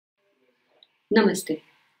नमस्ते।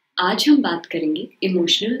 आज हम बात करेंगे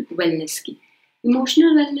इमोशनल वेलनेस की।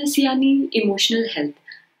 इमोशनल वेलनेस यानी इमोशनल हेल्थ।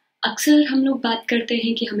 अक्सर हम लोग बात करते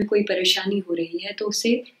हैं कि हमें कोई परेशानी हो रही है तो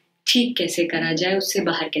उसे ठीक कैसे करा जाए, उससे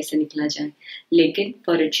बाहर कैसे निकला जाए। लेकिन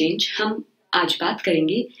फॉर अ चेंज हम आज बात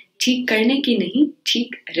करेंगे ठीक करने की नहीं,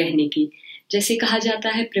 ठीक रहने की। जैसे कहा जाता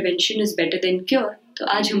है prevention is better than cure, तो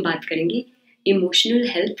आज हम बात करेंगे इमोशनल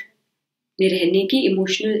हेल्थ में रहने की,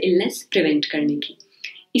 इमोशनल इलनेस प्रिवेंट करने की।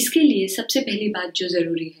 इसके लिए सबसे पहली बात जो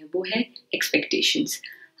ज़रूरी है वो है एक्सपेक्टेशंस।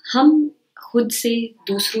 हम खुद से,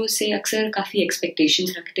 दूसरों से अक्सर काफ़ी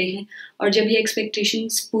एक्सपेक्टेशंस रखते हैं और जब ये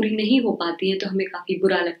एक्सपेक्टेशंस पूरी नहीं हो पाती हैं तो हमें काफ़ी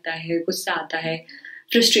बुरा लगता है, गुस्सा आता है,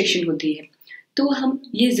 फ्रस्ट्रेशन होती है। तो हम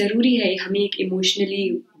ये ज़रूरी है हमें एक इमोशनली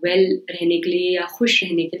वेल रहने के लिए या खुश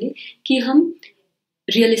रहने के लिए कि हम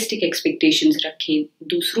रियलिस्टिक एक्सपेक्टेशंस रखें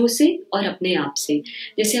दूसरों से और अपने आप से।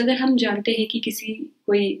 जैसे अगर हम जानते हैं कि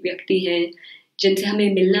कोई व्यक्ति हैं जिनसे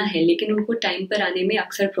हमें मिलना है लेकिन उनको टाइम पर आने में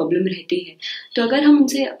अक्सर प्रॉब्लम रहती है, तो अगर हम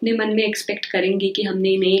उनसे अपने मन में एक्सपेक्ट करेंगे कि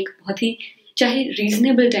हमने इन्हें एक बहुत ही चाहे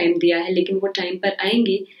रीजनेबल टाइम दिया है लेकिन वो टाइम पर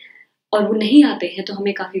आएंगे और वो नहीं आते हैं तो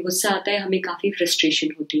हमें काफ़ी गुस्सा आता है, हमें काफ़ी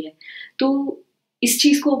फ्रस्ट्रेशन होती है। तो इस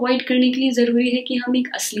चीज़ को अवॉइड करने के लिए ज़रूरी है कि हम एक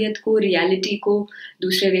असलियत को, रियलिटी को,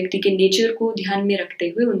 दूसरे व्यक्ति के नेचर को ध्यान में रखते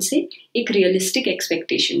हुए उनसे एक रियलिस्टिक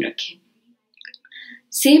एक्सपेक्टेशन रखें।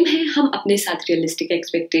 सेम है, हम अपने साथ रियलिस्टिक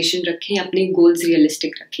एक्सपेक्टेशन रखें, अपने गोल्स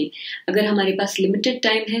रियलिस्टिक रखें। अगर हमारे पास लिमिटेड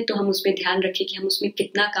टाइम है तो हम उसमें ध्यान रखें कि हम उसमें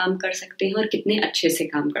कितना काम कर सकते हैं और कितने अच्छे से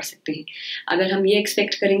काम कर सकते हैं। अगर हम ये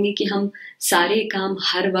एक्सपेक्ट करेंगे कि हम सारे काम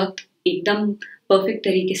हर वक्त एकदम परफेक्ट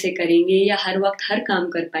तरीके से करेंगे या हर वक्त हर काम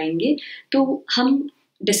कर पाएंगे तो हम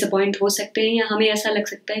डिसअपॉइंट हो सकते हैं या हमें ऐसा लग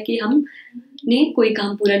सकता है कि हमने कोई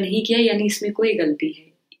काम पूरा नहीं किया यानी इसमें कोई गलती है।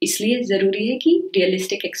 इसलिए ज़रूरी है कि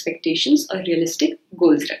रियलिस्टिक एक्सपेक्टेशंस और रियलिस्टिक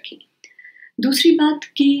गोल्स रखें। दूसरी बात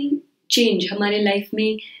कि चेंज हमारे लाइफ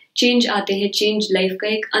में चेंज आते हैं, चेंज लाइफ का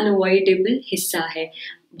एक अनअवॉइडेबल हिस्सा है।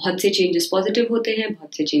 बहुत से चेंजेस पॉजिटिव होते हैं,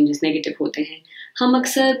 बहुत से चेंजेस नेगेटिव होते हैं। हम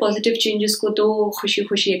अक्सर पॉजिटिव चेंजेस को तो खुशी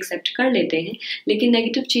खुशी एक्सेप्ट कर लेते हैं लेकिन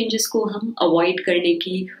नेगेटिव चेंजेस को हम अवॉइड करने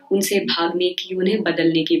की, उनसे भागने की, उन्हें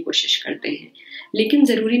बदलने की कोशिश करते हैं। लेकिन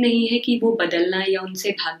ज़रूरी नहीं है कि वो बदलना या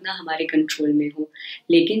उनसे भागना हमारे कंट्रोल में हो।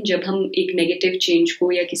 लेकिन जब हम एक नेगेटिव चेंज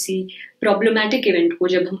को या किसी प्रॉब्लमैटिक इवेंट को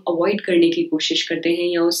जब हम अवॉइड करने की कोशिश करते हैं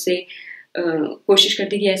या उससे कोशिश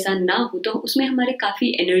करते हैं कि ऐसा ना हो, तो उसमें हमारे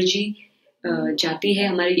काफ़ी एनर्जी जाती है,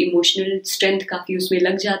 हमारी इमोशनल स्ट्रेंथ काफ़ी उसमें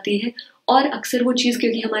लग जाती है और अक्सर वो चीज़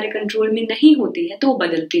क्योंकि हमारे कंट्रोल में नहीं होती है तो वो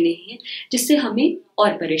बदलती नहीं है, जिससे हमें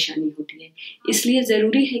और परेशानी होती है। इसलिए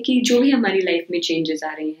ज़रूरी है कि जो भी हमारी लाइफ में चेंजेस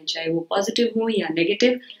आ रहे हैं, चाहे वो पॉजिटिव हो या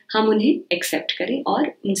नेगेटिव, हम उन्हें एक्सेप्ट करें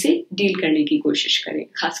और उनसे डील करने की कोशिश करें,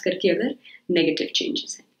 खास करके अगर नेगेटिव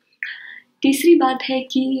चेंजेस हैं। तीसरी बात है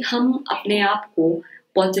कि हम अपने आप को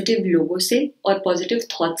पॉजिटिव लोगों से और पॉजिटिव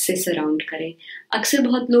थॉट्स से सराउंड करें। अक्सर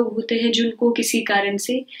बहुत लोग होते हैं जिनको किसी कारण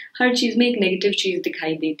से हर चीज़ में एक नेगेटिव चीज़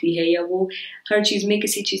दिखाई देती है या वो हर चीज़ में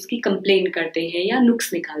किसी चीज़ की कंप्लेन करते हैं या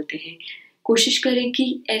नुक्स निकालते हैं। कोशिश करें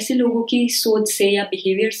कि ऐसे लोगों की सोच से या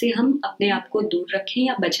बिहेवियर से हम अपने आप को दूर रखें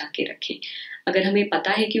या बचा के रखें। अगर हमें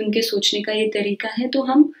पता है कि उनके सोचने का ये तरीका है तो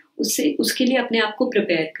हम उसके लिए अपने आप को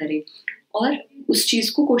प्रिपेयर करें और उस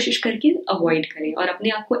चीज़ को कोशिश करके अवॉइड करें और अपने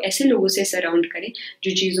आप को ऐसे लोगों से सराउंड करें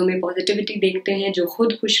जो चीज़ों में पॉजिटिविटी देखते हैं, जो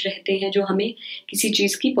खुद खुश रहते हैं, जो हमें किसी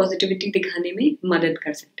चीज़ की पॉजिटिविटी दिखाने में मदद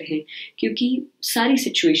कर सकते हैं। क्योंकि सारी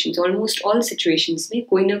सिचुएशंस, ऑलमोस्ट ऑल सिचुएशंस में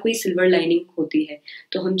कोई ना कोई सिल्वर लाइनिंग होती है,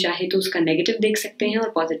 तो हम चाहे तो उसका नेगेटिव देख सकते हैं और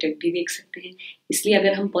पॉजिटिव भी देख सकते हैं। इसलिए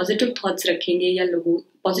अगर हम पॉजिटिव थॉट्स रखेंगे या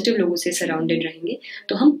पॉजिटिव लोगों से सराउंडेड रहेंगे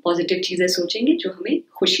तो हम पॉजिटिव चीज़ें सोचेंगे जो हमें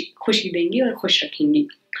खुशी देंगी और खुश रखेंगी।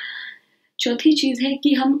 चौथी चीज़ है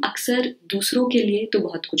कि हम अक्सर दूसरों के लिए तो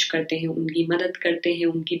बहुत कुछ करते हैं, उनकी मदद करते हैं,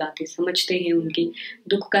 उनकी बातें समझते हैं, उनके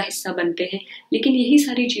दुख का हिस्सा बनते हैं, लेकिन यही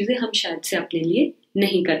सारी चीज़ें हम शायद से अपने लिए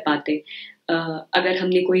नहीं कर पाते। अगर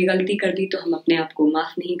हमने कोई गलती कर दी तो हम अपने आप को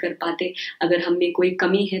माफ़ नहीं कर पाते। अगर हम में कोई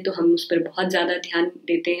कमी है तो हम उस पर बहुत ज़्यादा ध्यान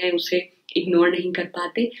देते हैं, उसे इग्नोर नहीं कर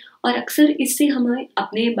पाते और अक्सर इससे हमें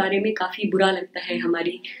अपने बारे में काफ़ी बुरा लगता है,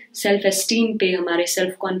 हमारी सेल्फ एस्टीम पे, हमारे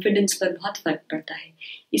सेल्फ कॉन्फिडेंस पर बहुत फ़र्क पड़ता है।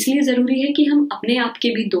 इसलिए ज़रूरी है कि हम अपने आप के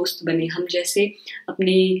भी दोस्त बने। हम जैसे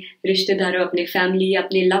अपने रिश्तेदारों, अपने फैमिली,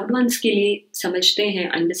 अपने लव्ड वंस के लिए समझते हैं,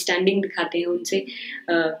 अंडरस्टैंडिंग दिखाते हैं, उनसे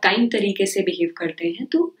काइंड तरीके से बिहेव करते हैं,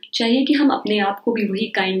 तो चाहिए कि हम अपने आप को भी वही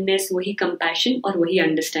काइंडनेस, वही कंपैशन और वही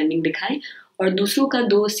अंडरस्टैंडिंग दिखाएं और दूसरों का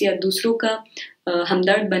दोस्त या दूसरों का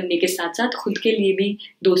हमदर्द बनने के साथ साथ खुद के लिए भी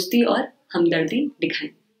दोस्ती और हमदर्दी दिखाएं।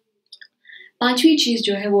 पांचवी चीज़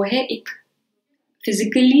जो है वो है एक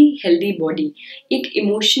फिजिकली हेल्दी बॉडी। एक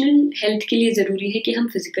इमोशनल हेल्थ के लिए ज़रूरी है कि हम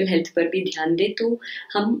फिजिकल हेल्थ पर भी ध्यान दें, तो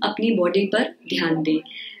हम अपनी बॉडी पर ध्यान दें।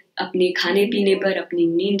 अपने खाने पीने पर, अपनी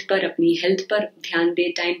नींद पर, अपनी हेल्थ पर ध्यान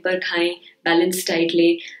दें, टाइम पर खाएं, बैलेंस डाइट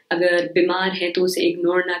लें। अगर बीमार है तो उसे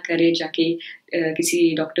इग्नोर ना करें, जाके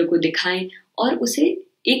किसी डॉक्टर को दिखाएं और उसे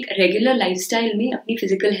एक रेगुलर लाइफस्टाइल में अपनी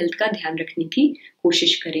फिजिकल हेल्थ का ध्यान रखने की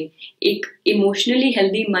कोशिश करें। एक इमोशनली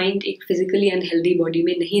हेल्दी माइंड एक फिजिकली अनहेल्दी बॉडी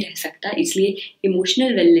में नहीं रह सकता, इसलिए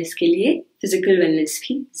इमोशनल वेलनेस के लिए फिजिकल वेलनेस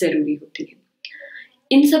भी ज़रूरी होती है।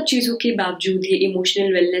 इन सब चीज़ों के बावजूद, ये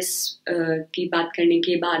इमोशनल वेलनेस की बात करने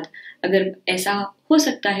के बाद, अगर ऐसा हो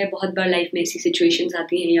सकता है, बहुत बार लाइफ में ऐसी सिचुएशंस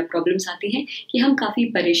आती हैं या प्रॉब्लम्स आती हैं कि हम काफ़ी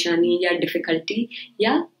परेशानी या डिफ़िकल्टी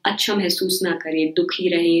या अच्छा महसूस ना करें, दुखी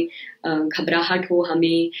रहें, घबराहट हो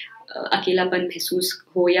हमें, अकेलापन महसूस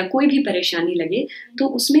हो या कोई भी परेशानी लगे, तो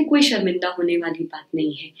उसमें कोई शर्मिंदा होने वाली बात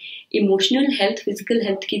नहीं है। इमोशनल हेल्थ फिजिकल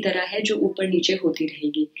हेल्थ की तरह है जो ऊपर नीचे होती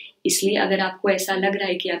रहेगी। इसलिए अगर आपको ऐसा लग रहा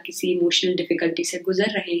है कि आप किसी इमोशनल डिफ़िकल्टी से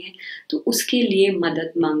गुजर रहे हैं तो उसके लिए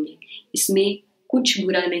मदद मांगें। इसमें कुछ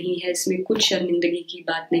बुरा नहीं है, इसमें कुछ शर्मिंदगी की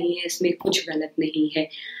बात नहीं है, इसमें कुछ गलत नहीं है।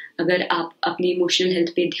 अगर आप अपनी इमोशनल हेल्थ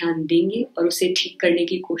पे ध्यान देंगे और उसे ठीक करने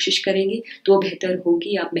की कोशिश करेंगे तो बेहतर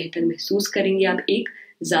होगी, आप बेहतर महसूस करेंगे, आप एक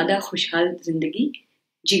ज़्यादा खुशहाल ज़िंदगी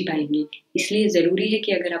जी पाएंगे। इसलिए ज़रूरी है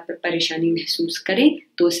कि अगर आप परेशानी महसूस करें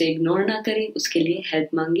तो उसे इग्नोर ना करें, उसके लिए हेल्प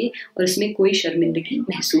मांगें और इसमें कोई शर्मिंदगी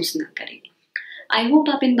महसूस ना करें। आई होप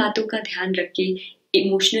आप इन बातों का ध्यान रख के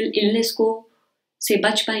इमोशनल इलनेस को से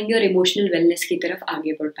बच पाएंगे और इमोशनल वेलनेस की तरफ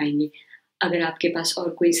आगे बढ़ पाएंगे। अगर आपके पास और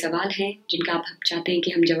कोई सवाल हैं जिनका आप चाहते हैं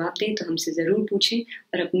कि हम जवाब दें तो हमसे ज़रूर पूछें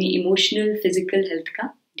और अपनी इमोशनल फिजिकल हेल्थ का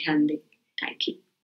ध्यान दें। Thank you.